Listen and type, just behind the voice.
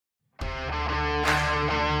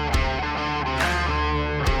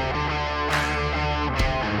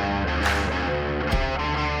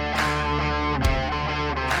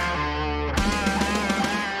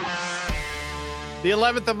The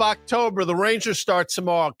 11th of October, the Rangers start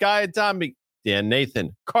tomorrow. Guy Adami, Dan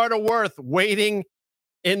Nathan, Carter Worth waiting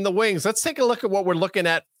in the wings. Let's take a look at what we're looking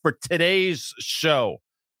at for today's show,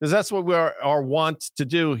 because that's what we are wont to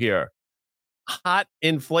do here. Hot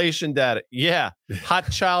inflation data. Yeah. Hot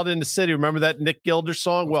child in the city. Remember that Nick Gilder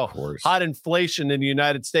song? Well, hot inflation in the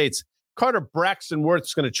United States. Carter Braxton Worth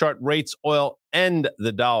is going to chart rates, oil, and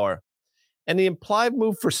the dollar. And the implied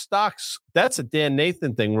move for stocks, that's a Dan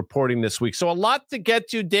Nathan thing reporting this week. So a lot to get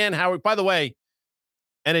to. Dan Howard, by the way,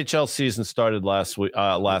 NHL season started last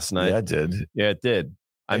night. Yeah, it did. Yeah, it did.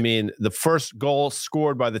 I mean, the first goal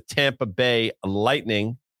scored by the Tampa Bay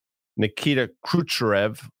Lightning, Nikita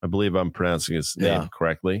Kucherov. I believe I'm pronouncing his name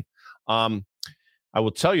correctly. I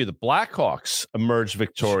will tell you, the Blackhawks emerged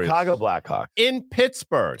victorious. Chicago Blackhawks. In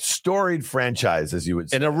Pittsburgh. Storied franchise, as you would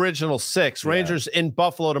say. An original six. Rangers in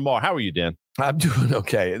Buffalo tomorrow. How are you, Dan? I'm doing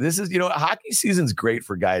okay. This is, hockey season's great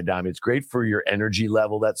for Guy Adami. It's great for your energy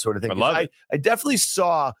level, that sort of thing. I love it. I definitely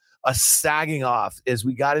saw a sagging off as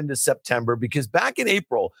we got into September, because back in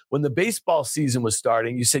April, when the baseball season was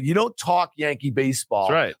starting, you said you don't talk Yankee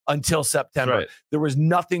baseball until September. Right. There was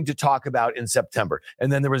nothing to talk about in September.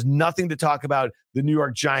 And then there was nothing to talk about the New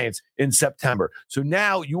York Giants in September. So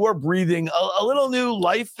now you are breathing a little new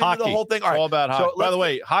life into the whole thing. All about hockey. By the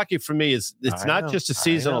way, hockey for me it's not just a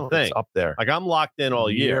seasonal thing. It's up there. Like I'm locked in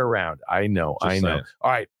all year round. I know. Saying. All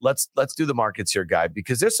right, let's do the markets here, Guy,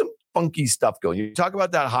 because there's some funky stuff going. You talk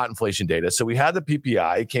about that hot inflation data. So we had the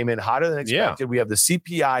PPI. It came in hotter than expected. We have the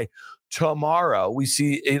CPI tomorrow. We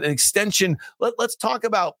see an extension. Let's talk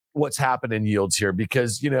about what's happened in yields here,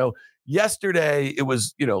 because, yesterday it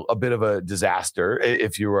was, a bit of a disaster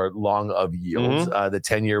if you were long of yields. The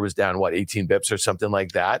 10-year was down, 18 bips or something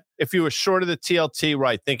like that. If you were short of the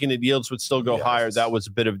TLT, thinking that yields would still go higher, that was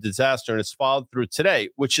a bit of a disaster. And it's followed through today,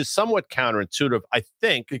 which is somewhat counterintuitive, I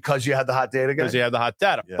think. Because you had the hot data, Because you have the hot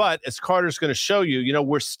data. Yeah. But as Carter's going to show you,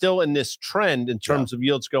 we're still in this trend in terms of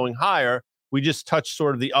yields going higher. We just touched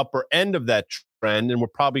sort of the upper end of that trend, and we're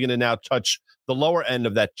probably going to now touch the lower end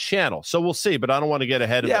of that channel. So we'll see, but I don't want to get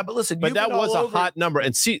ahead of it. Yeah, but listen, but that was a hot number.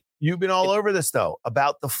 And see, you've been all over this, though,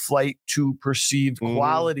 about the flight to perceived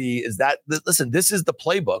quality. Is that, listen, this is the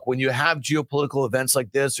playbook. When you have geopolitical events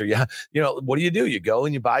like this, or what do? You go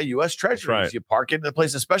and you buy U.S. Treasuries. Right. You park it in a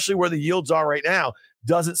place, especially where the yields are right now.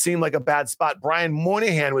 Doesn't seem like a bad spot. Brian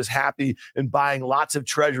Moynihan was happy in buying lots of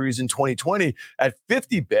treasuries in 2020 at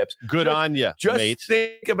 50 bips. Good on you, mate.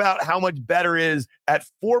 Think about how much better is at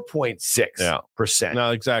 4.6%. No,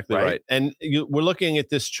 exactly right. And we're looking at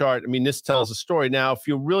this chart. I mean, this tells a story. Now, if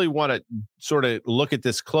you really want to sort of look at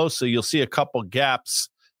this closely, you'll see a couple gaps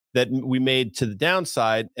that we made to the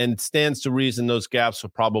downside, and it stands to reason those gaps will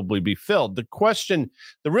probably be filled. The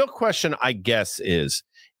real question, I guess, is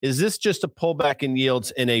this just a pullback in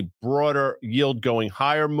yields in a broader yield going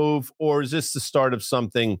higher move, or is this the start of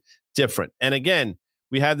something different? And again,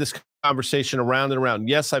 we had this conversation around and around.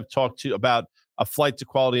 Yes, I've talked to you about a flight to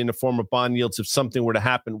quality in the form of bond yields if something were to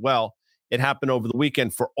happen. Well, it happened over the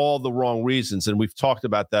weekend for all the wrong reasons, and we've talked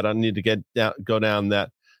about that. I need to go down that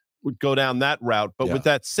route. But with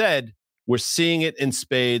that said, we're seeing it in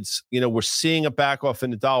spades. We're seeing a back off in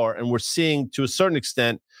the dollar, and we're seeing, to a certain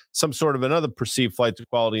extent, some sort of another perceived flight to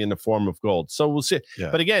quality in the form of gold. So we'll see.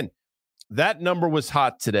 Yeah. But again, that number was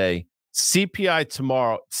hot today. CPI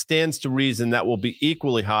tomorrow stands to reason that will be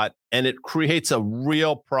equally hot, and it creates a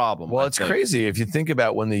real problem. Well, it's crazy. If you think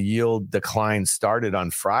about when the yield decline started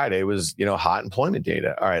on Friday, it was, hot employment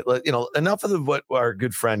data. All right. Enough of what our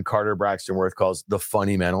good friend Carter Braxton Worth calls the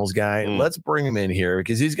fundamentals guy. Let's bring him in here,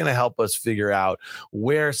 because he's going to help us figure out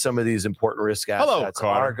where some of these important risk assets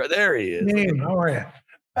are. There he is. Hey, how are you?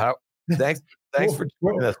 Thanks for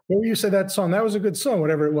joining us. Where you said that song? That was a good song,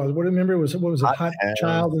 whatever it was. What was it? Hot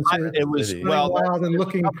Child and it was wild and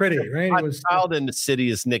looking pretty, right? Hot Child in the City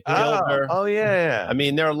is Nick Gilder. Oh yeah. I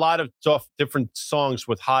mean, there are a lot of different songs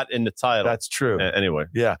with "hot" in the title. That's true. Anyway,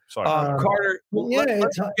 yeah. Sorry, Carter.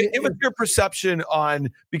 Give us your perception on,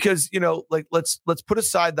 because let's put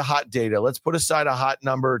aside the hot data. Let's put aside a hot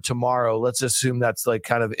number tomorrow. Let's assume that's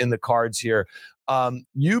kind of in the cards here.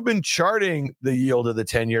 You've been charting the yield of the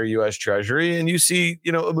 10-year U.S. Treasury, and you see,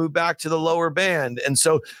 a move back to the lower band. And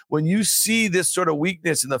so when you see this sort of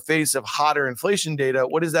weakness in the face of hotter inflation data,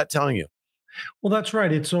 what is that telling you? Well, that's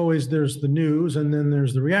right. It's always, there's the news, and then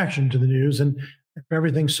there's the reaction to the news. And if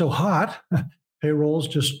everything's so hot, payrolls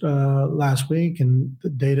just last week and the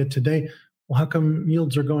data today, well, how come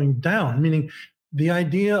yields are going down? Meaning the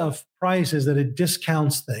idea of price is that it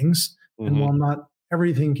discounts things. And while not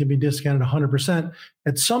everything can be discounted 100%.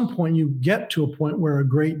 At some point, you get to a point where a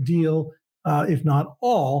great deal if not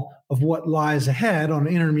all, of what lies ahead on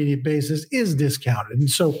an intermediate basis is discounted. And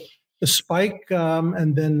so the spike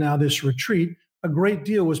and then now this retreat, a great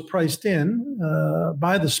deal was priced in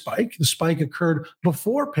by the spike. The spike occurred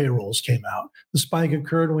before payrolls came out. The spike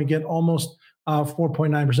occurred when we get almost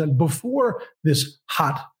 4.9% before this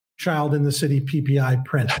hot child in the city PPI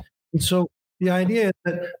print. And so the idea is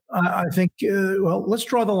that I think, let's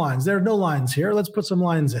draw the lines. There are no lines here. Let's put some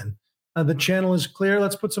lines in. The channel is clear.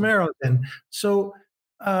 Let's put some arrows in. So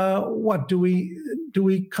what do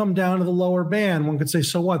we come down to the lower band? One could say,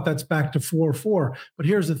 so what? That's back to 4.4. But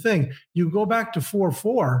here's the thing. You go back to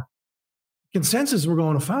 4.4, consensus we're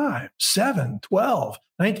going to 5, 7, 12,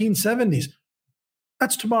 1970s.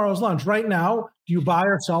 That's tomorrow's lunch. Right now, do you buy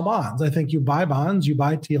or sell bonds? I think you buy bonds, you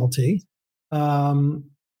buy TLT.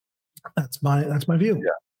 That's my view. Yeah.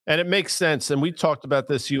 And it makes sense. And we talked about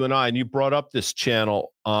this, you and I, and you brought up this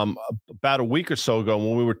channel about a week or so ago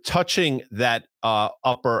when we were touching that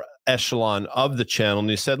upper echelon of the channel. And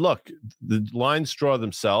you said, look, the lines draw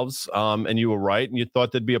themselves. And you were right. And you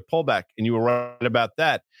thought there'd be a pullback. And you were right about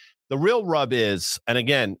that. The real rub is, and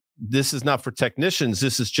again, this is not for technicians.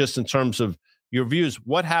 This is just in terms of your views.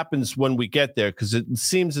 What happens when we get there? Because it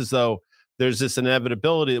seems as though there's this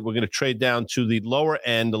inevitability that we're going to trade down to the lower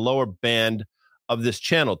end, the lower band of this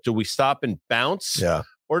channel. Do we stop and bounce? Yeah.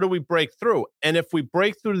 Or do we break through? And if we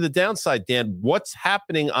break through to the downside, Dan, what's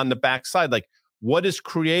happening on the backside? Like, what is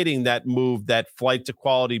creating that move, that flight to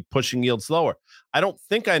quality, pushing yields lower? I don't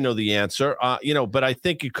think I know the answer, but I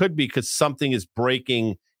think it could be because something is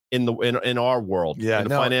breaking in our world, in the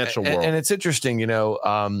financial world. And it's interesting,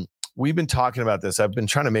 we've been talking about this. I've been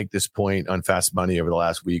trying to make this point on Fast Money over the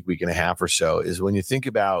last week and a half or so, is when you think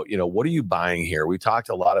about, what are you buying here? We talked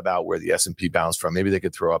a lot about where the S&P bounced from. Maybe they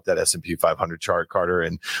could throw up that S&P 500 chart, Carter,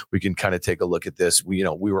 and we can kind of take a look at this. We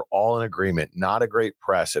were all in agreement, not a great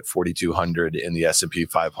press at 4,200 in the S&P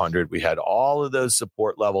 500. We had all of those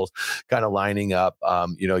support levels kind of lining up.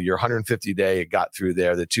 Your 150-day, it got through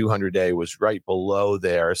there. The 200-day was right below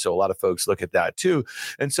there. So a lot of folks look at that too.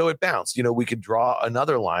 And so it bounced. We could draw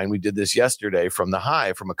another line. We did this yesterday from the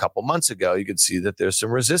high from a couple months ago. You could see that there's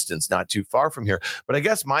some resistance not too far from here. But I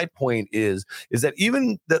guess my point is that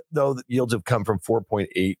even though the yields have come from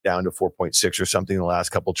 4.8 down to 4.6 or something in the last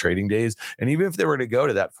couple trading days, and even if they were to go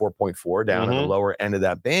to that 4.4 down at the lower end of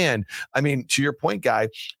that band, I mean, to your point, Guy,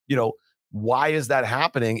 why is that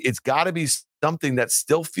happening? It's got to be something that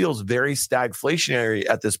still feels very stagflationary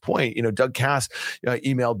at this point. Doug Cass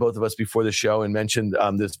emailed both of us before the show and mentioned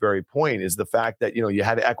this very point, is the fact that, you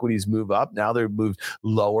had equities move up. Now they're moved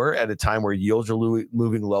lower at a time where yields are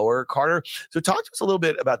moving lower. Carter, so talk to us a little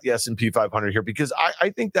bit about the S&P 500 here, because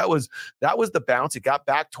I think that was the bounce. It got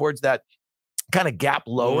back towards that kind of gap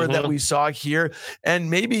lower that we saw here. And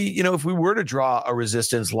maybe, if we were to draw a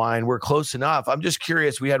resistance line, we're close enough. I'm just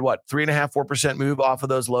curious. We had 3.5%, 4% move off of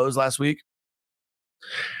those lows last week.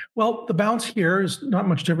 Well, the bounce here is not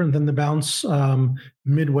much different than the bounce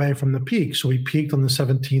midway from the peak. So we peaked on the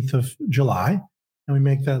 17th of July, and we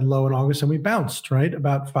make that low in August, and we bounced, right,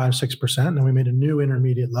 about 5-6%. And we made a new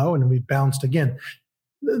intermediate low, and then we bounced again.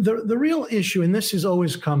 The real issue, and this is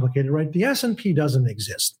always complicated, right? The S&P doesn't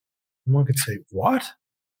exist. And one could say, what?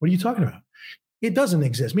 What are you talking about? It doesn't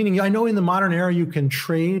exist. Meaning, I know in the modern era, you can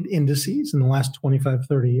trade indices in the last 25,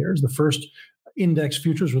 30 years. The first index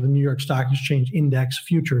futures were the New York Stock Exchange index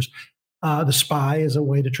futures. The SPY is a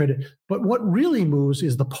way to trade it. But what really moves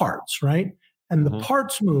is the parts, right? And the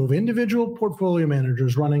parts move. Individual portfolio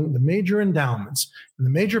managers running the major endowments and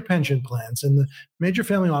the major pension plans and the major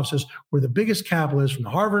family offices were the biggest capitalists, from the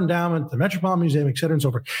Harvard Endowment, the Metropolitan Museum, et cetera, and so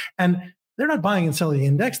forth. And they're not buying and selling the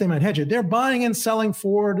index. They might hedge it. They're buying and selling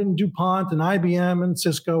Ford and DuPont and IBM and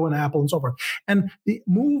Cisco and Apple and so forth. And the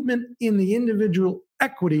movement in the individual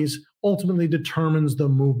equities ultimately determines the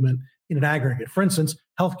movement in an aggregate. For instance,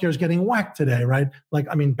 healthcare is getting whacked today, right?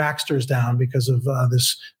 Baxter's down because of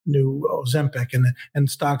this new Ozempic and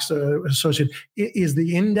stocks associated. Is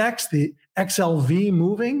the index, the XLV,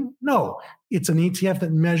 moving? No, it's an ETF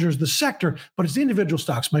that measures the sector, but it's the individual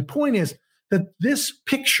stocks. My point is that this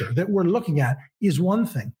picture that we're looking at is one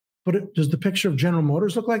thing, but does the picture of General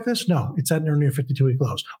Motors look like this? No, it's at near 52-week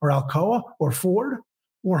lows, or Alcoa, or Ford,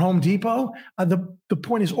 or Home Depot. The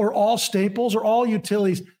point is, or all staples, or all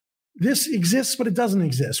utilities. This exists, but it doesn't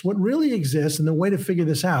exist. What really exists, and the way to figure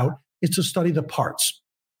this out, is to study the parts.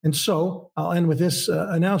 And so I'll end with this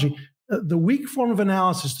analogy. The weak form of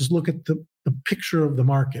analysis is look at the picture of the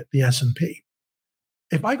market, the S&P.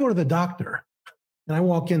 If I go to the doctor and I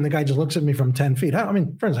walk in, the guy just looks at me from 10 feet.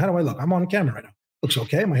 Friends, how do I look? I'm on camera right now. Looks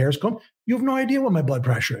okay. My hair's combed. You have no idea what my blood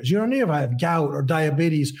pressure is. You don't know if I have gout or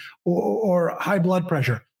diabetes or high blood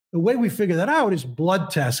pressure. the way we figure that out is blood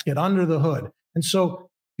tests, get under the hood. And so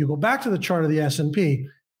you go back to the chart of the S&P,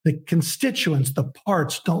 the constituents, the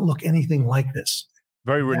parts don't look anything like this.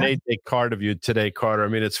 Very Rene Descartes of you today, Carter. I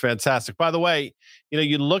mean, it's fantastic. By the way,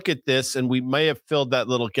 you look at this and we may have filled that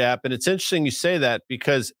little gap. And it's interesting you say that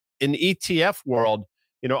because in ETF world,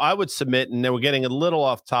 I would submit, and then we're getting a little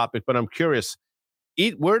off topic, but I'm curious.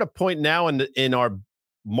 We're at a point now in our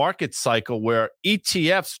market cycle where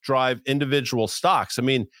ETFs drive individual stocks. I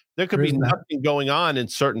mean, there could be nothing going on in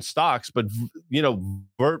certain stocks, but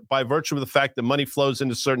by virtue of the fact that money flows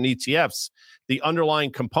into certain ETFs, the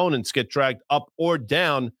underlying components get dragged up or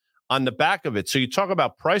down on the back of it. So you talk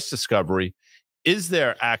about price discovery. Is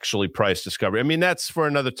there actually price discovery? I mean, that's for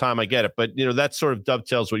another time. I get it, but that sort of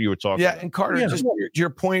dovetails what you were talking about. Yeah, and Carter, just your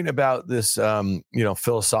point about this,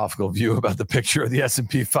 philosophical view about the picture of the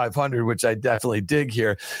S&P 500, which I definitely dig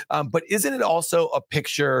here. But isn't it also a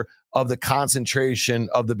picture of the concentration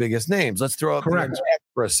of the biggest names? Let's throw up the NASDAQ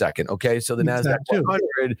for a second. Okay. So the NASDAQ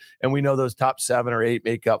 100, and we know those top 7 or 8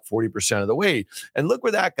 make up 40% of the weight. And look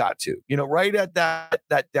where that got to, right at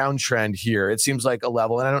that downtrend here. It seems like a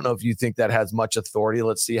level. And I don't know if you think that has much authority.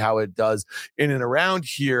 Let's see how it does in and around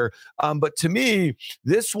here. But to me,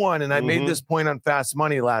 this one, and I made this point on Fast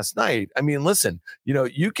Money last night. I mean, listen,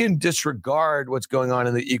 you can disregard what's going on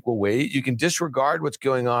in the equal weight. You can disregard what's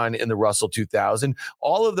going on in the Russell 2000.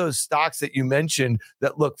 All of those stocks that you mentioned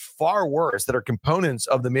that look far worse, that are components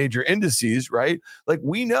of the major indices, right? Like,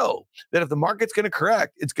 we know that if the market's going to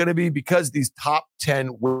correct, it's going to be because these top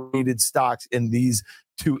 10 weighted stocks in these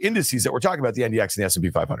two indices that we're talking about, the NDX and the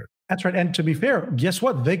S&P 500. That's right. And to be fair, guess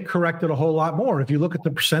what? They corrected a whole lot more. If you look at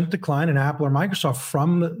the percent decline in Apple or Microsoft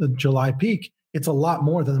from the July peak, it's a lot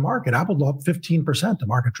more than the market. Apple dropped 15%. The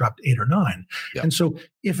market dropped 8 or 9. Yep. And so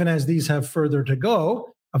if and as these have further to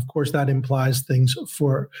go, of course, that implies things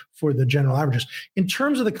for the general averages. In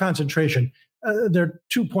terms of the concentration, there are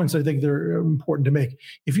 2 points I think they're important to make.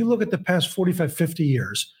 If you look at the past 45, 50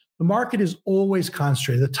 years, the market is always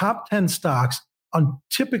concentrated. The top 10 stocks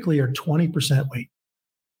typically are 20% weight.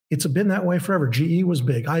 It's been that way forever. GE was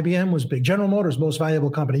big. IBM was big. General Motors, most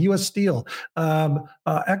valuable company. U.S. Steel,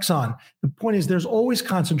 Exxon. The point is there's always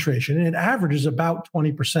concentration, and it averages about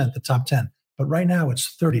 20%, the top 10. But right now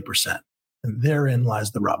it's 30%. And therein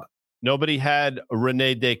lies the rub. Nobody had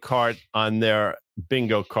Rene Descartes on their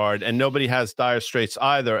bingo card, and nobody has Dire Straits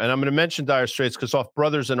either. And I'm going to mention Dire Straits because off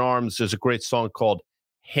Brothers in Arms, there's a great song called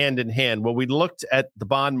Hand in Hand. Well, we looked at the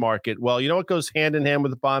bond market. Well, you know what goes hand in hand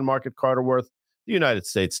with the bond market, Carter Worth? The United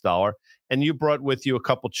States dollar. And you brought with you a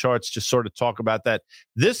couple charts to sort of talk about that.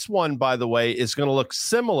 This one, by the way, is going to look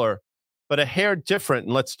similar, but a hair different.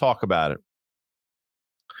 And let's talk about it.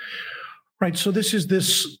 Right. So this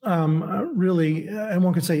really, and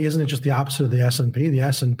one could say, isn't it just the opposite of the S&P? The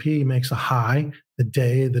S&P makes a high the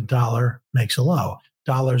day the dollar makes a low.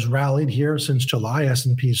 Dollar's rallied here since July.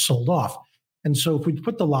 S&P's sold off. And so if we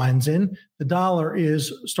put the lines in, the dollar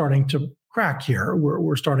is starting to crack here.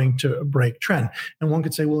 We're starting to break trend. And one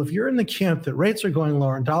could say, well, if you're in the camp that rates are going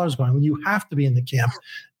lower and dollars going, well, you have to be in the camp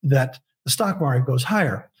that the stock market goes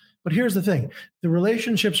higher. But here's the thing. The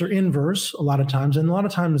relationships are inverse a lot of times, and a lot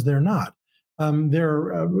of times they're not.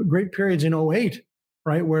 There are great periods in 2008,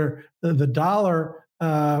 right, where the dollar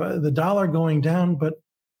going down, but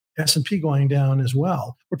S&P going down as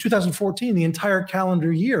well. Or 2014, the entire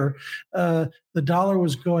calendar year, the dollar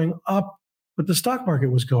was going up, but the stock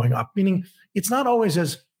market was going up. Meaning, it's not always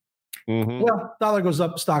as well. Dollar goes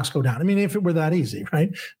up, stocks go down. I mean, if it were that easy,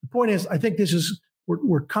 right? The point is, I think this is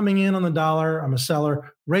we're coming in on the dollar. I'm a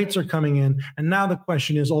seller. Rates are coming in, and now the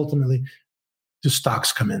question is ultimately, do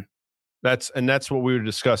stocks come in? That's what we were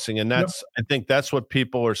discussing. And I think that's what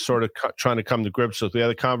people are sort of trying to come to grips with. We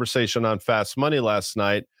had a conversation on Fast Money last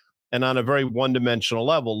night, and on a very one-dimensional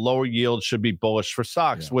level, lower yields should be bullish for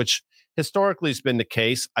stocks, which historically has been the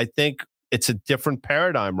case. I think it's a different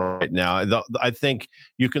paradigm right now. I think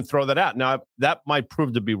you can throw that out. Now, that might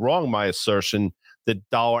prove to be wrong, my assertion that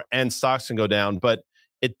dollar and stocks can go down, but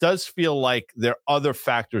it does feel like there are other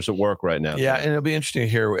factors at work right now. Yeah, and it'll be interesting to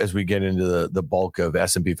hear as we get into the bulk of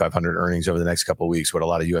S&P 500 earnings over the next couple of weeks, what a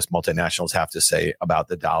lot of U.S. multinationals have to say about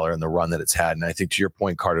the dollar and the run that it's had. And I think to your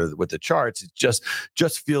point, Carter, with the charts, it just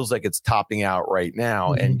feels like it's topping out right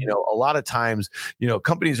now. And, a lot of times,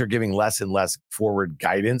 companies are giving less and less forward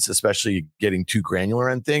guidance, especially getting too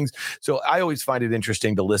granular on things. So I always find it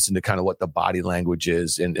interesting to listen to kind of what the body language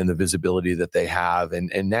is and the visibility that they have.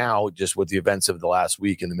 And now just with the events of the last week,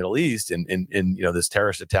 week in the Middle East and in this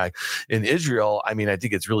terrorist attack in Israel, I mean, I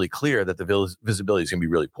think it's really clear that the visibility is going to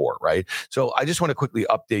be really poor, right? So I just want to quickly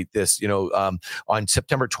update this. On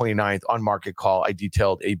September 29th on Market Call, I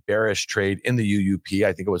detailed a bearish trade in the UUP.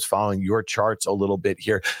 I think it was following your charts a little bit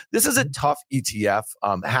here. This is a tough ETF.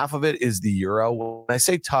 Half of it is the euro. When I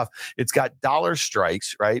say tough, it's got dollar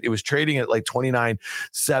strikes, right? It was trading at like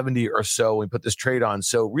 29.70 or so when we put this trade on.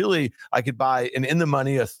 So really, I could buy an in the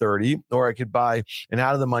money a 30, or I could buy an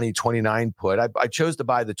out of the money 29 put. I chose to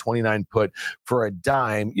buy the 29 put for a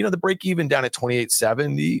dime. The break even down at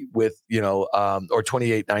 28.70 with or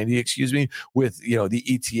 28.90, excuse me, with the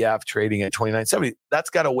ETF trading at 29.70. That's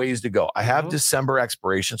got a ways to go. I have December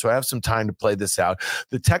expiration, so I have some time to play this out.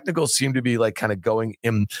 The technicals seem to be like kind of going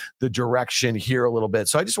in the direction here a little bit.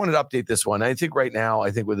 So I just wanted to update this one. I think right now,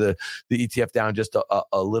 with the ETF down just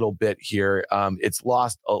a little bit here, it's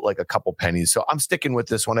lost like a couple pennies. So I'm sticking with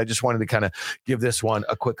this one. I just wanted to kind of give this one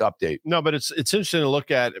a quick update. No, but it's interesting to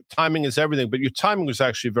look at. Timing is everything, but your timing was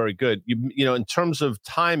actually very good. In terms of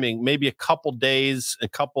timing, maybe a couple days, a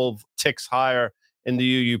couple of ticks higher in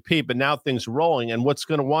the UUP, but now things are rolling. And what's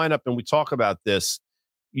going to wind up, and we talk about this,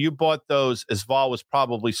 you bought those as vol was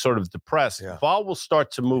probably sort of depressed. Yeah. Vol will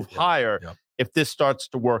start to move higher if this starts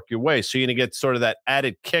to work your way. So you're going to get sort of that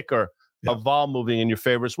added kicker of vol moving in your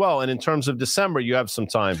favor as well. And in terms of December, you have some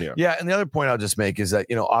time here. Yeah. And the other point I'll just make is that,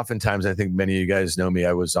 oftentimes I think many of you guys know me.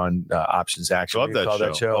 I was on Options Action. Love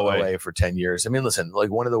that show. OA for 10 years. I mean, listen,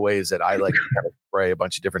 like one of the ways that I like to kind of spray a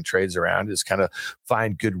bunch of different trades around is kind of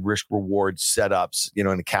find good risk reward setups, in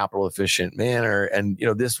a capital efficient manner. And,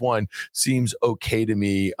 this one seems okay to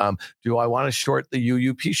me. Do I want to short the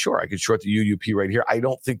UUP? Sure. I could short the UUP right here. I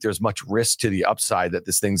don't think there's much risk to the upside that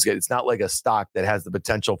this thing's get. It's not like a stock that has the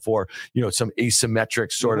potential for, some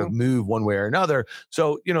asymmetric sort of move one way or another.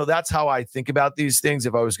 So, that's how I think about these things.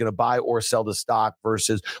 If I was going to buy or sell the stock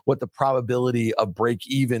versus what the probability of break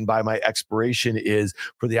even by my expiration is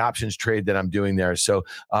for the options trade that I'm doing there. So,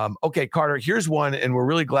 okay, Carter, here's one. And we're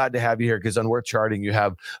really glad to have you here because on Worth Charting, you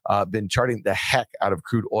have been charting the heck out of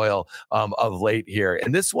crude oil of late here.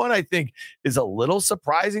 And this one, I think, is a little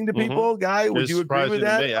surprising to people. Guy, would you agree with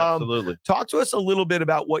that? Absolutely. Talk to us a little bit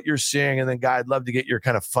about what you're seeing. And then, Guy, I'd love to get your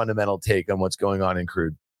kind of fundamental take on what's going on in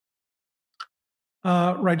crude.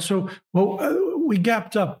 Right. So, we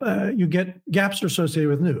gapped up. You get gaps associated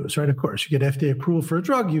with news, right? Of course, you get FDA approval for a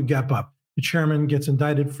drug, you gap up. The chairman gets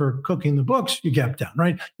indicted for cooking the books, you gap down,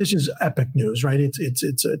 right? This is epic news, right?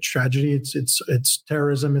 It's a tragedy. It's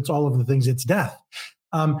terrorism. It's all of the things. It's death.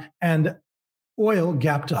 And oil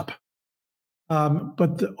gapped up.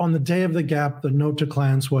 But on the day of the gap, the note to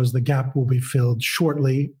clients was the gap will be filled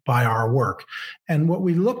shortly by our work. And what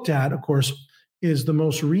we looked at, of course, is the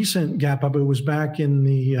most recent gap up. It was back in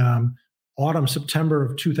the autumn, September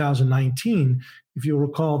of 2019. If you'll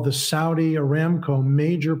recall, the Saudi Aramco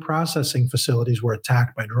major processing facilities were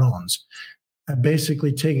attacked by drones,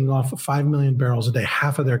 basically taking off 5 million barrels a day,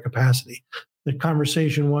 half of their capacity. The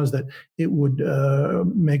conversation was that it would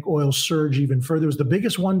make oil surge even further. It was the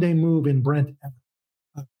biggest one-day move in Brent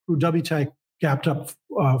ever. Crude WTI gapped up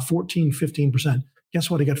 15%. Guess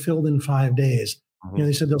what? It got filled in 5 days.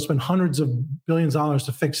 They said they'll spend hundreds of billions of dollars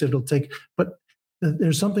to fix it. It'll take, but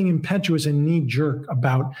there's something impetuous and knee-jerk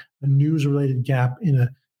about a news-related gap in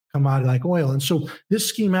a commodity like oil. And so this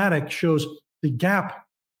schematic shows the gap,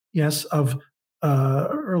 of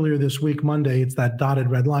earlier this week, Monday. It's that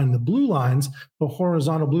dotted red line. The blue lines, the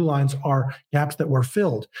horizontal blue lines, are gaps that were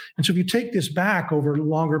filled. And so if you take this back over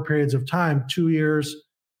longer periods of time, 2 years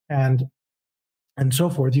and so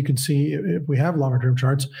forth, you can see if we have longer-term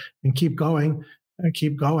charts and keep going. It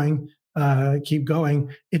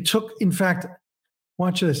took, in fact,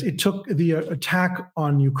 watch this. It took the attack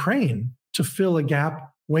on Ukraine to fill a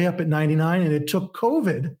gap way up at 99, and it took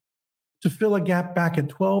COVID to fill a gap back at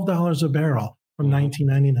 $12 a barrel from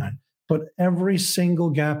 1999. But every single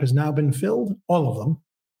gap has now been filled, all of them.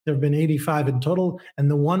 There have been 85 in total, and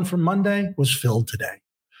the one from Monday was filled today.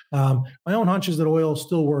 My own hunch is that oil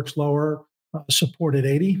still works lower, support at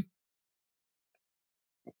 80.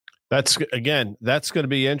 That's going to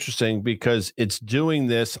be interesting because it's doing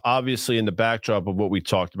this obviously in the backdrop of what we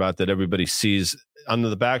talked about that everybody sees under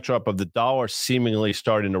the backdrop of the dollar seemingly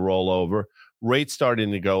starting to roll over, rates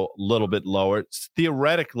starting to go a little bit lower. It's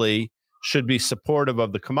theoretically should be supportive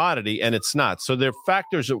of the commodity, and it's not. So there are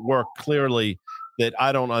factors at work clearly that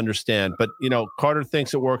I don't understand. But, Carter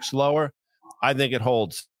thinks it works lower. I think it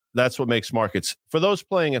holds. That's what makes markets. For those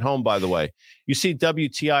playing at home, by the way, you see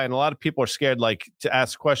WTI, and a lot of people are scared to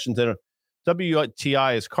ask questions. That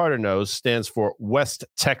WTI, as Carter knows, stands for West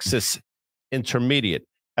Texas Intermediate,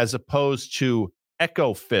 as opposed to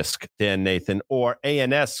Ecofisk, Dan Nathan, or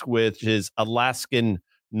ANS, which is Alaskan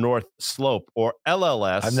North Slope, or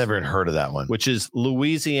LLS. I've never heard of that one. Which is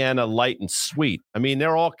Louisiana Light and Sweet. I mean,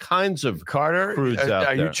 there are all kinds of Carter crudes out there.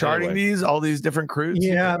 Are you charting all these different crudes?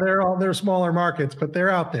 Yeah, they're smaller markets, but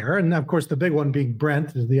they're out there. And of course, the big one being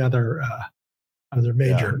Brent is the other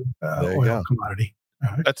major oil commodity.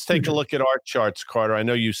 Let's take a look at our charts, Carter. I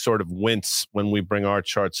know you sort of wince when we bring our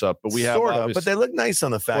charts up, but we have but they look nice on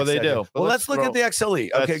the facts. Well, they do. Well, let's look at the XLE.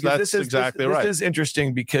 Okay, that's this is exactly right. This is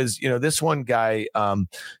interesting because this one guy,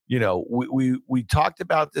 we talked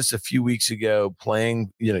about this a few weeks ago,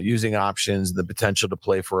 playing, using options, the potential to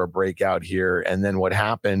play for a breakout here, and then what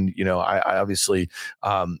happened? I obviously,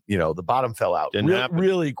 the bottom fell out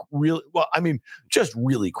really well. I mean, just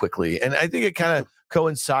really quickly, and I think it kind of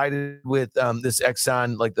coincided with this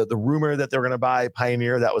Exxon, like the rumor that they're going to buy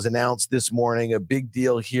Pioneer that was announced this morning, a big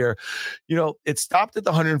deal here. It stopped at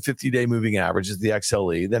the 150-day moving average is the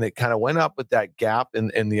XLE. Then it kind of went up with that gap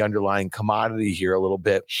in the underlying commodity here a little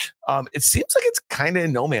bit. It seems like it's kind of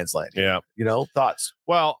in no man's land. Yeah. Thoughts?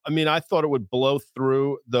 Well, I mean, I thought it would blow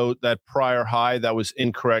through that prior high. That was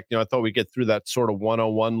incorrect. I thought we'd get through that sort of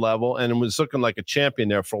 101 level, and it was looking like a champion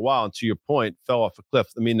there for a while. And to your point, fell off a cliff.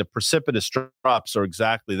 I mean, the precipitous drops are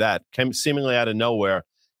exactly that. Came seemingly out of nowhere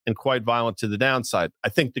and quite violent to the downside. I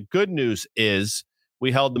think the good news is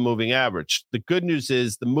we held the moving average. The good news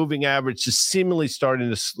is the moving average is seemingly starting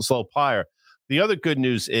to slope higher. The other good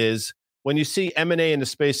news is when you see M&A in the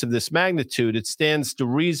space of this magnitude, it stands to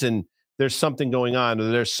reason there's something going on,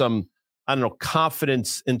 or there's some,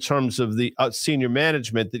 confidence in terms of the senior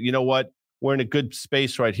management that, we're in a good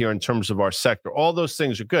space right here in terms of our sector. All those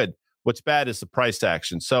things are good. What's bad is the price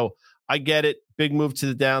action. So I get it. Big move to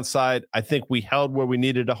the downside. I think we held where we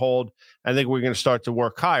needed to hold. I think we're going to start to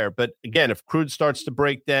work higher. But again, if crude starts to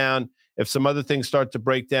break down, if some other things start to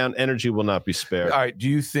break down, energy will not be spared. All right. Do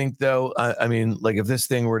you think, though, if this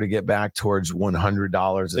thing were to get back towards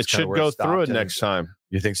 $100, it should go through it next time.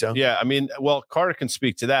 You think so? Yeah. I mean, well, Carter can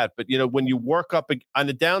speak to that. But, when you work up on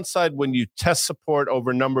the downside, when you test support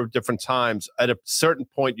over a number of different times, at a certain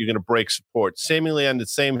point, you're going to break support. Seemingly, and the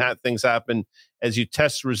same things happen as you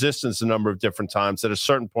test resistance a number of different times. At a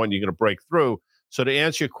certain point, you're going to break through. So to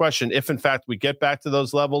answer your question, if in fact we get back to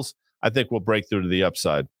those levels, I think we'll break through to the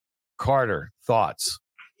upside. Carter, thoughts?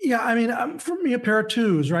 Yeah, I mean, for me, a pair of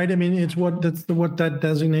twos, right? I mean, it's what that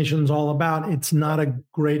designation's all about. It's not a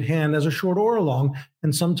great hand as a short or a long,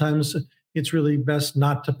 and sometimes it's really best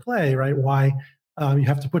not to play, right? Why you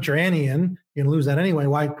have to put your ante in? You're gonna lose that anyway.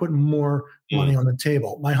 Why put more money on the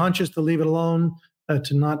table? My hunch is to leave it alone,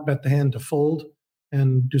 to not bet the hand, to fold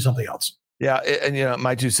and do something else. Yeah, and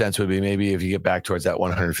my 2 cents would be maybe if you get back towards that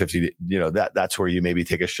 150, that's where you maybe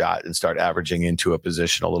take a shot and start averaging into a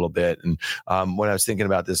position a little bit. And when I was thinking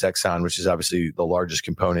about this Exxon, which is obviously the largest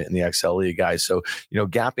component in the XLE, guys, so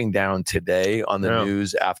gapping down today on the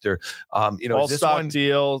news after all stock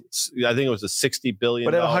deal, I think it was a $60 billion.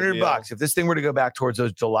 But at $100, if this thing were to go back towards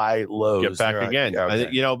those July lows, get back again. Yeah,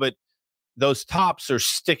 okay. But those tops are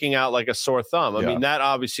sticking out like a sore thumb. I mean, that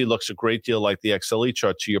obviously looks a great deal like the XLE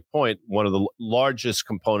chart. To your point, one of the largest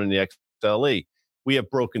component in the XLE. We have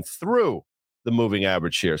broken through the moving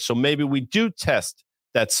average here. So maybe we do test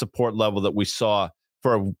that support level that we saw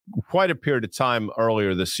for quite a period of time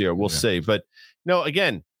earlier this year. We'll see. But,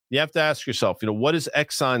 again, you have to ask yourself, what does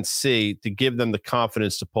Exxon see to give them the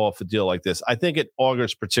confidence to pull off a deal like this? I think it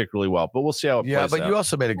augurs particularly well, but we'll see how it plays out. Yeah, but you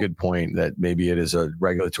also made a good point that maybe it is a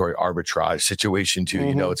regulatory arbitrage situation too.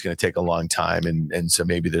 It's going to take a long time. And so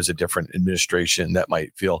maybe there's a different administration that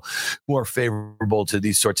might feel more favorable to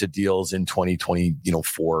these sorts of deals in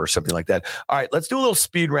 2024 or something like that. All right, let's do a little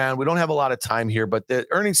speed round. We don't have a lot of time here, but the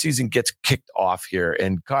earnings season gets kicked off here.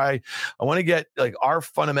 And Kai, I want to get our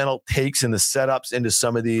fundamental takes and the setups into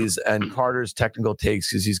some of these and Carter's technical takes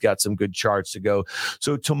because he's got some good charts to go.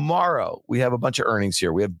 So tomorrow we have a bunch of earnings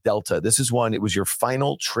here. We have Delta. This is one. It was your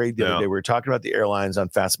final trade the other day. We were talking about the airlines on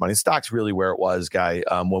Fast Money. Stock's really where it was, Guy,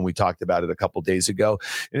 when we talked about it a couple days ago.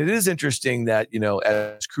 And it is interesting that,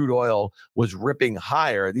 as crude oil was ripping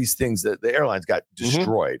higher, these things that the airlines got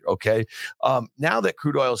destroyed. Okay. Now that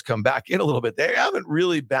crude oil has come back in a little bit, they haven't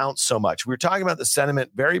really bounced so much. We were talking about the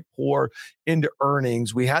sentiment, very poor into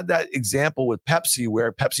earnings. We had that example with Pepsi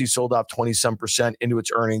where Pepsi sold off 20% into its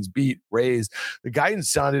earnings, beat, raised. The guidance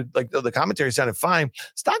sounded like the commentary sounded fine.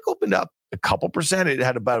 Stock opened up a couple percent. It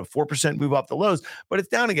had about a 4% move off the lows, but it's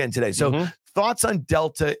down again today. So thoughts on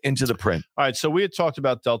Delta into the print? All right. So we had talked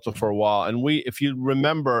about Delta for a while. And if you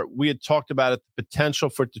remember, we had talked about it, the potential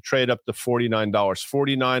for it to trade up to $49.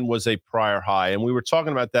 49 was a prior high. And we were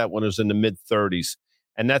talking about that when it was in the mid 30s.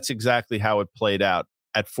 And that's exactly how it played out.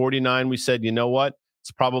 At 49, we said, you know what?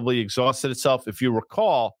 It's probably exhausted itself. If you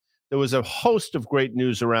recall, there was a host of great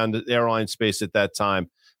news around the airline space at that time.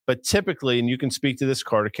 But typically, and you can speak to this,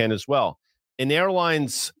 Carter, Ken, as well, in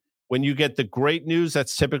airlines, when you get the great news,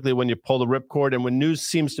 that's typically when you pull the ripcord. And when news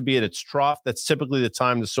seems to be at its trough, that's typically the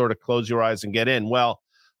time to sort of close your eyes and get in. Well,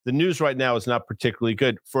 the news right now is not particularly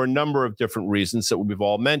good for a number of different reasons that we've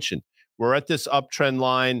all mentioned. We're at this uptrend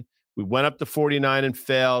line. We went up to 49 and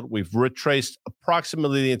failed. We've retraced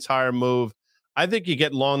approximately the entire move. I think you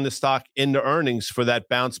get long the stock into earnings for that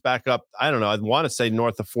bounce back up. I don't know. I'd want to say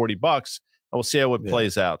north of $40. And we'll see how it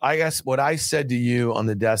plays out. I guess what I said to you on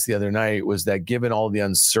the desk the other night was that given all the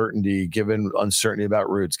uncertainty, given uncertainty about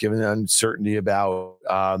routes, given the uncertainty about,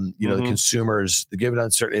 the consumers, given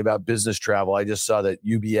uncertainty about business travel, I just saw that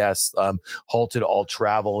UBS halted all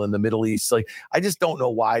travel in the Middle East. Like, I just don't know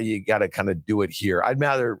why you got to kind of do it here. I'd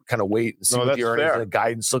rather kind of wait and see what the earnings and the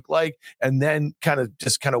guidance look like, and then kind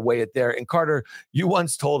of weigh it there. And Carter, you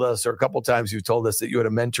once told us, or a couple of times you've told us, that you had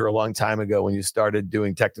a mentor a long time ago when you started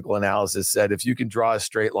doing technical analysis, said, if you can draw a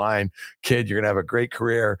straight line, kid, you're going to have a great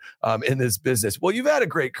career in this business. Well, you've had a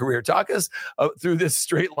great career. Talk us through this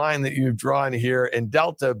straight line that you've drawn here in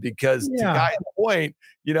Delta, because to Guy's point,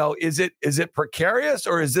 is it precarious,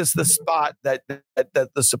 or is this the spot that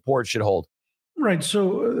the support should hold? Right.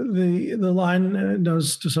 So the line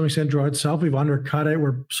does to some extent draw itself. We've undercut it.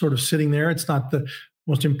 We're sort of sitting there. It's not the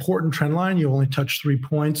most important trend line. You only touch 3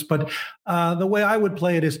 points. But the way I would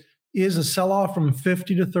play it is a sell-off from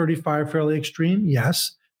 50 to 35 fairly extreme?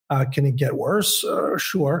 Yes. Can it get worse?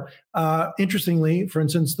 Sure. Interestingly, for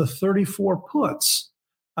instance, the 34 puts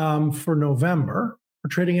for November are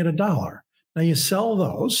trading at $1. Now you sell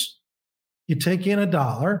those, you take in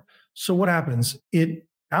 $1. So what happens? It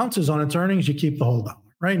bounces on its earnings. You keep the whole dollar,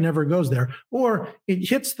 right? Never goes there. Or it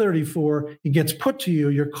hits 34, it gets put to you.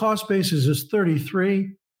 Your cost basis is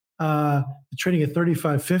 33. Trading at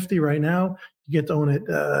 35.50 right now. You get to own it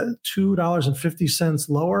 $2.50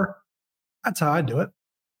 lower. That's how I do it.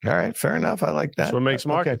 All right, fair enough. I like that. That's what makes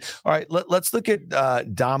markets. Okay. All right, let's look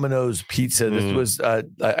at Domino's Pizza. This was,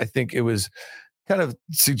 I think it was kind of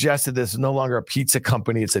suggested this is no longer a pizza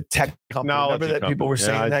company, it's a tech company. Remember that people were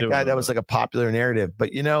saying that was like a popular narrative. But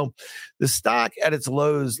the stock at its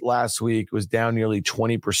lows last week was down nearly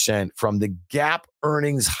 20% from the gap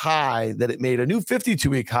earnings high that it made, a new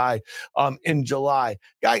 52-week high in July.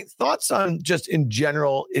 Guy, thoughts on just in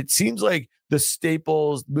general? It seems like the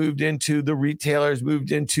staples moved into the retailers,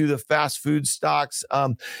 moved into the fast food stocks.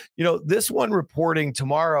 This one reporting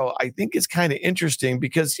tomorrow, I think is kind of interesting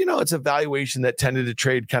because, it's a valuation that tended to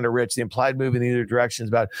trade kind of rich. The implied move in either direction is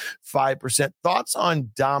about 5%. Thoughts on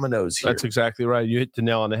Domino's here? That's exactly right. You hit the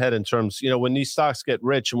nail on the head in terms, when these stocks get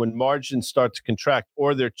rich and when margins start to contract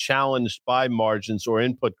or they're challenged by margins or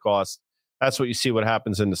input costs, that's what you see what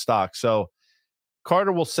happens in the stock. So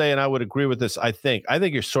Carter will say, and I would agree with this, I think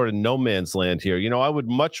you're sort of no man's land here. I would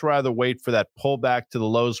much rather wait for that pullback to the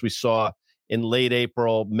lows we saw in late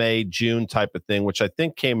April, May, June type of thing, which I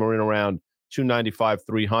think came in around 295,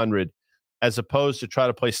 300, as opposed to try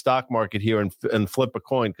to play stock market here and flip a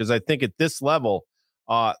coin. Because I think at this level,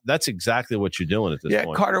 that's exactly what you're doing at this point.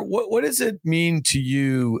 Yeah, Carter, what does it mean to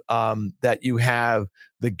you that you have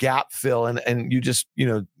the gap fill and you just,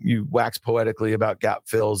 you wax poetically about gap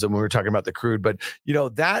fills and when we were talking about the crude, but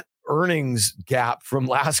that earnings gap from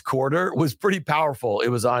last quarter was pretty powerful. It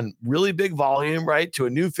was on really big volume, right, to a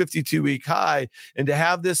new 52-week high. And to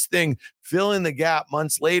have this thing fill in the gap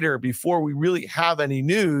months later before we really have any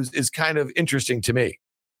news is kind of interesting to me.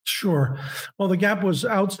 Sure. Well, the gap was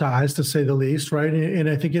outsized, to say the least, right? And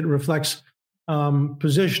I think it reflects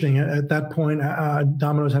positioning. At that point,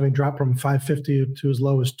 Domino's, having dropped from 550 to as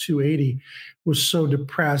low as 280, was so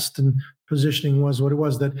depressed, and positioning was what it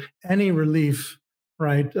was, that any relief,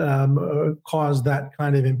 right, caused that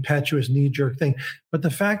kind of impetuous knee-jerk thing. But the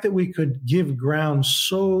fact that we could give ground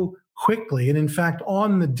so quickly, and in fact,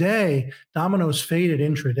 on the day, Domino's faded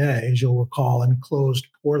intraday, as you'll recall, and closed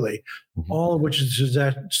poorly, all of which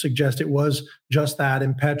suggest it was just that,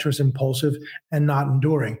 impetuous, impulsive, and not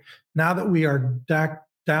enduring. Now that we are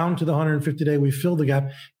down to the 150-day, we filled the gap.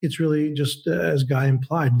 It's really just, as Guy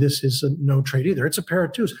implied, this is a no trade either. It's a pair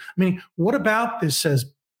of twos. I mean, what about this says,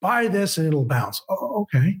 buy this and it'll bounce? Oh,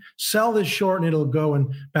 okay. Sell this short and it'll go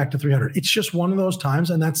and back to 300. It's just one of those times,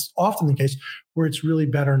 and that's often the case, where it's really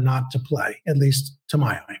better not to play, at least to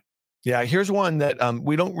my eye. Yeah, here's one that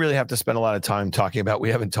we don't really have to spend a lot of time talking about. We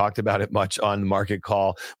haven't talked about it much on the market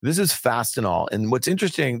call. This is Fastenal. And what's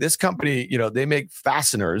interesting, this company, they make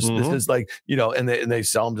fasteners. This is like, and they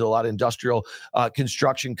sell them to a lot of industrial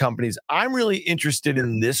construction companies. I'm really interested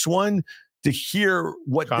in this one to hear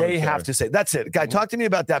what they have to say. That's it. Guy, talk to me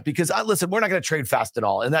about that, because listen, we're not going to trade fast at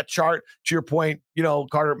all. And that chart, to your point,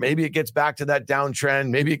 Carter, maybe it gets back to that downtrend.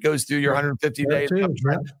 Maybe it goes through your 150 days.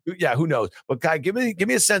 Yeah, who knows? But Guy, give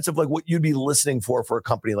me a sense of like what you'd be listening for a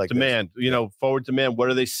company like demand. This. Forward demand. What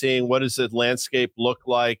are they seeing? What does the landscape look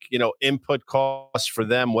like? Input costs for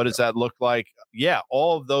them. What does that look like? Yeah,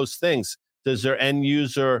 all of those things. Does their end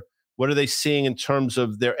user? What are they seeing in terms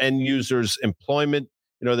of their end users' employment?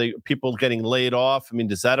 People getting laid off. I mean,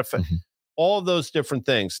 does that affect all of those different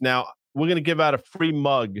things? Now, we're going to give out a free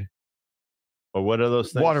mug, or what are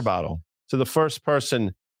those things? Water bottle. To the first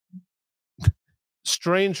person.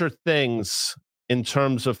 Stranger Things in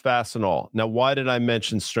terms of Fastenal. Now, why did I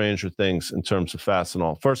mention Stranger Things in terms of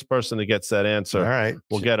Fastenal? First person that gets that answer, all right,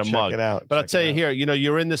 will get a mug. It out. But I'll tell you here,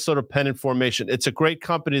 you're in this sort of pennant formation. It's a great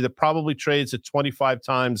company that probably trades at 25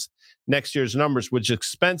 times next year's numbers, which is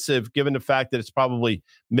expensive given the fact that it's probably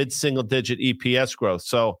mid-single digit EPS growth.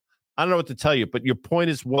 So I don't know what to tell you, but your point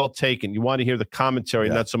is well taken. You want to hear the commentary,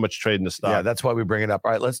 not so much trading the stock. Yeah, that's why we bring it up.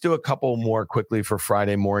 All right, let's do a couple more quickly for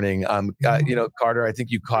Friday morning. Carter, I think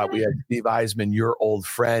you caught. We had Steve Eisman, your old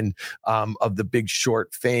friend of the Big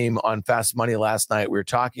Short fame, on Fast Money last night. We were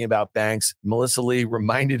talking about banks. Melissa Lee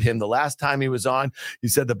reminded him the last time he was on, he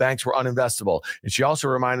said the banks were uninvestable. And she also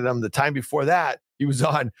reminded him the time before that he was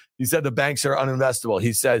on, he said the banks are uninvestable.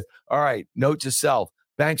 He said, all right, note to self,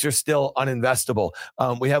 banks are still uninvestable.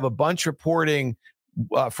 We have a bunch reporting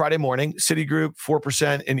Friday morning. Citigroup,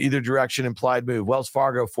 4% in either direction implied move. Wells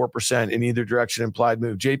Fargo, 4% in either direction implied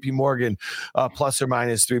move. JP Morgan, plus or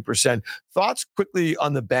minus 3%. Thoughts quickly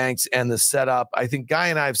on the banks and the setup. I think Guy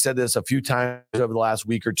and I have said this a few times over the last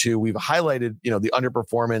week or two. We've highlighted, the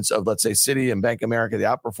underperformance of, let's say, Citi and Bank of America, the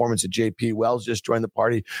outperformance of JP. Wells just joined the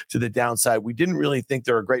party to the downside. We didn't really think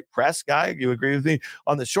they're a great press. Guy, you agree with me?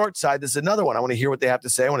 On the short side, this is another one. I want to hear what they have to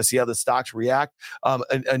say. I want to see how the stocks react.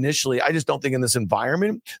 Initially, I just don't think in this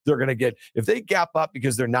environment they're going to get, if they gap up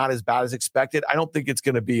because they're not as bad as expected, I don't think it's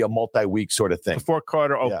going to be a multi-week sort of thing. Before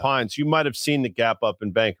Carter opines, you might have seen the gap up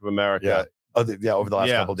in Bank of America. Over the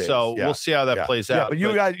last couple of days. So we'll see how that plays out. But you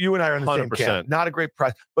and I are on the same camp. Not a great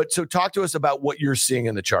price. But so talk to us about what you're seeing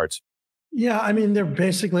in the charts. Yeah, I mean, they're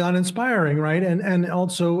basically uninspiring, right? And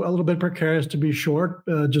also a little bit precarious to be short,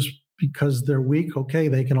 just because they're weak. Okay,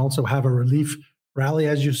 they can also have a relief rally,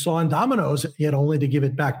 as you saw in Domino's, yet only to give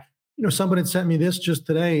it back. Someone had sent me this just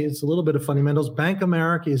today. It's a little bit of fundamentals. Bank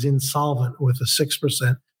America is insolvent with a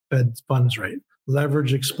 6% Fed funds rate.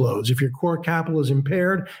 Leverage explodes. If your core capital is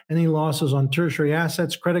impaired, any losses on tertiary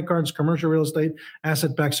assets, credit cards, commercial real estate,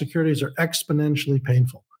 asset-backed securities are exponentially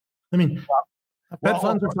painful. I mean, Fed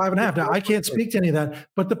funds are 5.5. Now, I can't speak to any of that,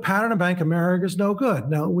 but the pattern of Bank of America is no good.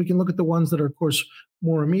 Now, we can look at the ones that are, of course,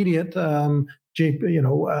 more immediate. But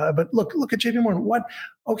look at JP Morgan. What?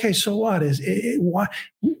 Okay, so what is it? Why?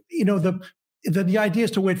 The idea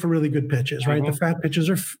is to wait for really good pitches, right? The fat pitches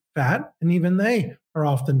are fat, and even they are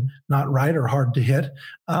often not right or hard to hit.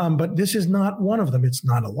 But this is not one of them. It's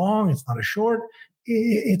not a long. It's not a short.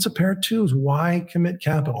 It's a pair of twos. Why commit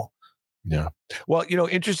capital? Yeah. Well,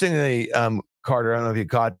 interestingly, Carter, I don't know if you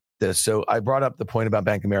caught this. So I brought up the point about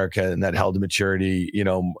Bank of America and that held to maturity,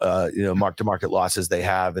 mark to market losses they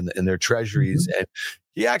have in their treasuries. And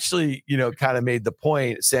he actually, kind of made the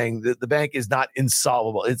point saying that the bank is not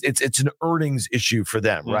insolvable. It's an earnings issue for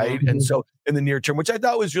them, right? And so in the near term, which I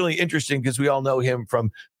thought was really interesting because we all know him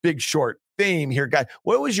from Big Short fame here, Guy.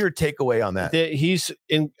 What was your takeaway on that?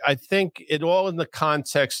 I think it all in the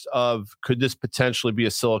context of, could this potentially be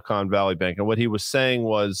a Silicon Valley bank? And what he was saying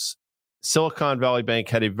was, Silicon Valley Bank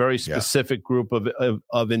had a very specific group of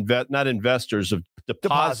not investors, of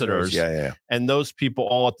depositors. And those people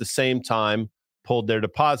all at the same time pulled their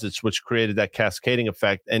deposits, which created that cascading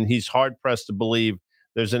effect. And he's hard pressed to believe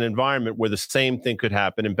there's an environment where the same thing could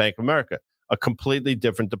happen in Bank of America, a completely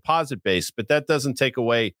different deposit base. But that doesn't take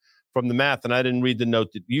away from the math. And I didn't read the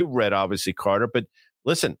note that you read, obviously, Carter. But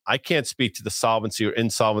listen, I can't speak to the solvency or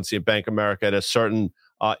insolvency of Bank of America at a certain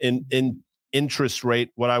interest rate.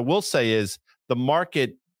 What I will say is the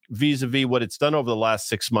market, vis-a-vis what it's done over the last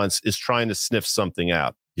 6 months, is trying to sniff something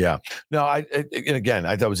out. Yeah. No, I thought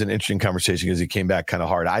it was an interesting conversation because he came back kind of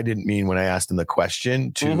hard. I didn't mean when I asked him the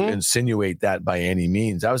question to insinuate that by any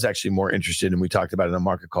means. I was actually more interested, and we talked about it on a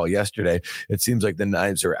market call yesterday. It seems like the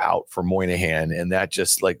knives are out for Moynihan, and that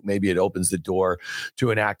just like maybe it opens the door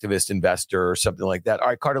to an activist investor or something like that. All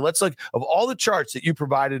right, Carter, let's look of all the charts that you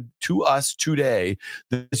provided to us today.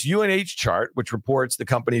 This UNH chart, which reports the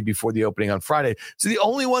company before the opening on Friday, is the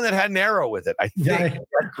only one that had an arrow with it, I think.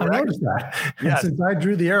 Yeah, I noticed that. Yes. Since I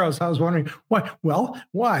drew the arrows, I was wondering why. Well,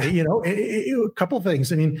 why? A couple of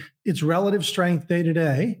things. I mean, it's relative strength day to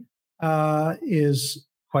day. is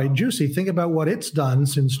quite juicy. Think about what it's done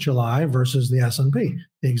since July versus the S&P,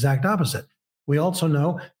 the exact opposite. We also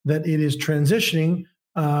know that it is transitioning,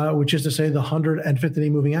 which is to say the 150-day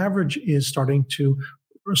moving average is starting to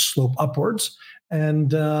slope upwards.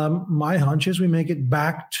 And my hunch is we make it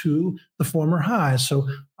back to the former highs. So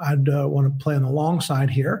I'd want to play on the long side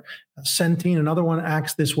here. Centene, another one,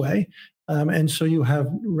 acts this way. And so you have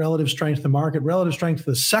relative strength of the market, relative strength of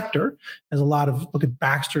the sector. There's a lot of, look at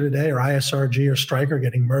Baxter today or ISRG or Stryker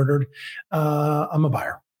getting murdered. I'm a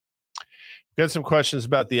buyer. Got some questions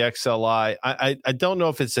about the XLI. I don't know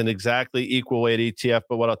if it's an exactly equal weight ETF,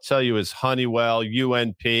 but what I'll tell you is Honeywell,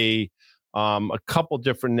 UNP, a couple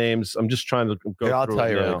different names. I'm just trying to go through. I'll tell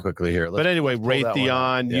you now. really quickly here. But anyway,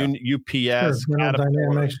 Raytheon, UPS,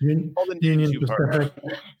 Dynamics, Union Pacific.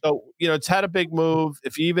 So, it's had a big move.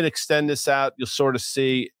 If you even extend this out, you'll sort of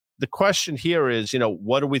see. The question here is,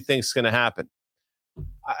 what do we think is going to happen?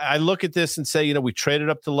 I look at this and say, we traded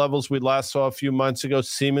up to levels we last saw a few months ago,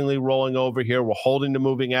 seemingly rolling over here. We're holding the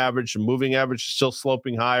moving average. The moving average is still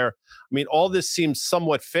sloping higher. I mean, all this seems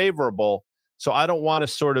somewhat favorable. So I don't want to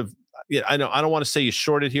sort of, I don't want to say you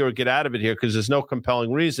short it here or get out of it here because there's no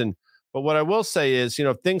compelling reason. But what I will say is,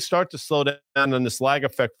 if things start to slow down on this lag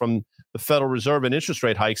effect from the Federal Reserve and interest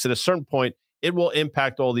rate hikes, at a certain point, it will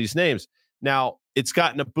impact all these names. Now, it's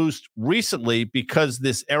gotten a boost recently because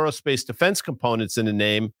this aerospace defense components in the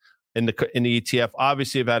name in the ETF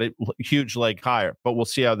obviously have had a huge leg higher, but we'll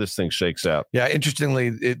see how this thing shakes out. Yeah, interestingly,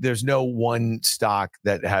 there's no one stock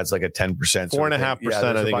that has like a 10%,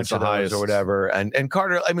 4.5%. I think it's the highest or whatever. And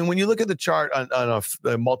Carter, I mean, when you look at the chart on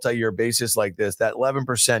a multi-year basis like this, that 11%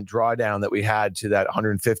 drawdown that we had to that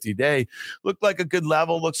 150-day looked like a good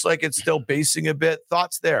level. Looks like it's still basing a bit.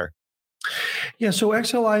 Thoughts there? Yeah, so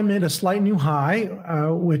XLI made a slight new high,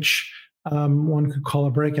 which one could call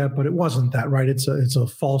a breakout, but it wasn't that, right? It's a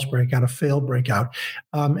false breakout, a failed breakout.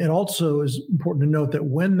 It also is important to note that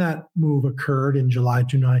when that move occurred in July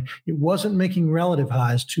 29, it wasn't making relative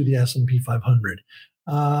highs to the S&P 500.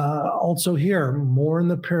 Also here, more in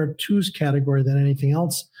the pair of twos category than anything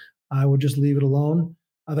else. I would just leave it alone.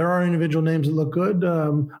 There are individual names that look good.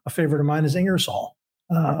 A favorite of mine is Ingersoll,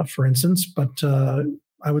 for instance, but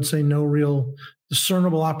I would say no real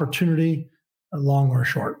discernible opportunity, long or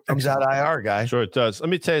short. Comes out IR, guy. Sure it does.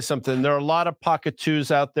 Let me tell you something. There are a lot of pocket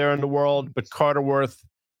twos out there in the world, but Carter Worth,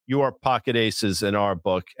 you are pocket aces in our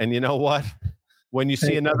book. And you know what? When you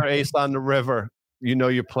see another ace on the river,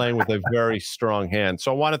 you're playing with a very strong hand.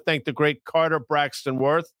 So I want to thank the great Carter Braxton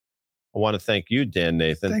Worth. I want to thank you, Dan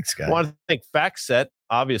Nathan. Thanks, guys. I want to thank FactSet,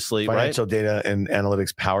 obviously. Financial data and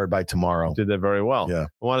analytics powered by Tomorrow. Did that very well. Yeah.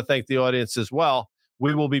 I want to thank the audience as well.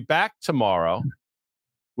 We will be back tomorrow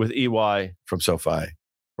with EY from SoFi.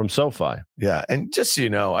 Yeah. And just so you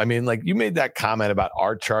know, I mean, like you made that comment about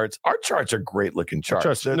our charts. Our charts are great looking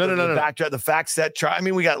charts. No. The FactSet chart. I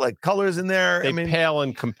mean, we got like colors in there. They pale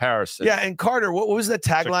in comparison. Yeah. And Carter, what was the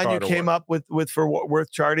tagline you came up with for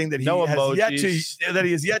Worth charting that he has yet to use?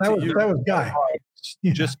 That was Guy.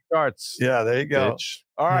 Just charts. Yeah, there you go. Bitch.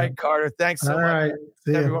 All right, Carter. Thanks so much. All right.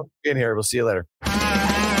 Everyone for being here. We'll see you later.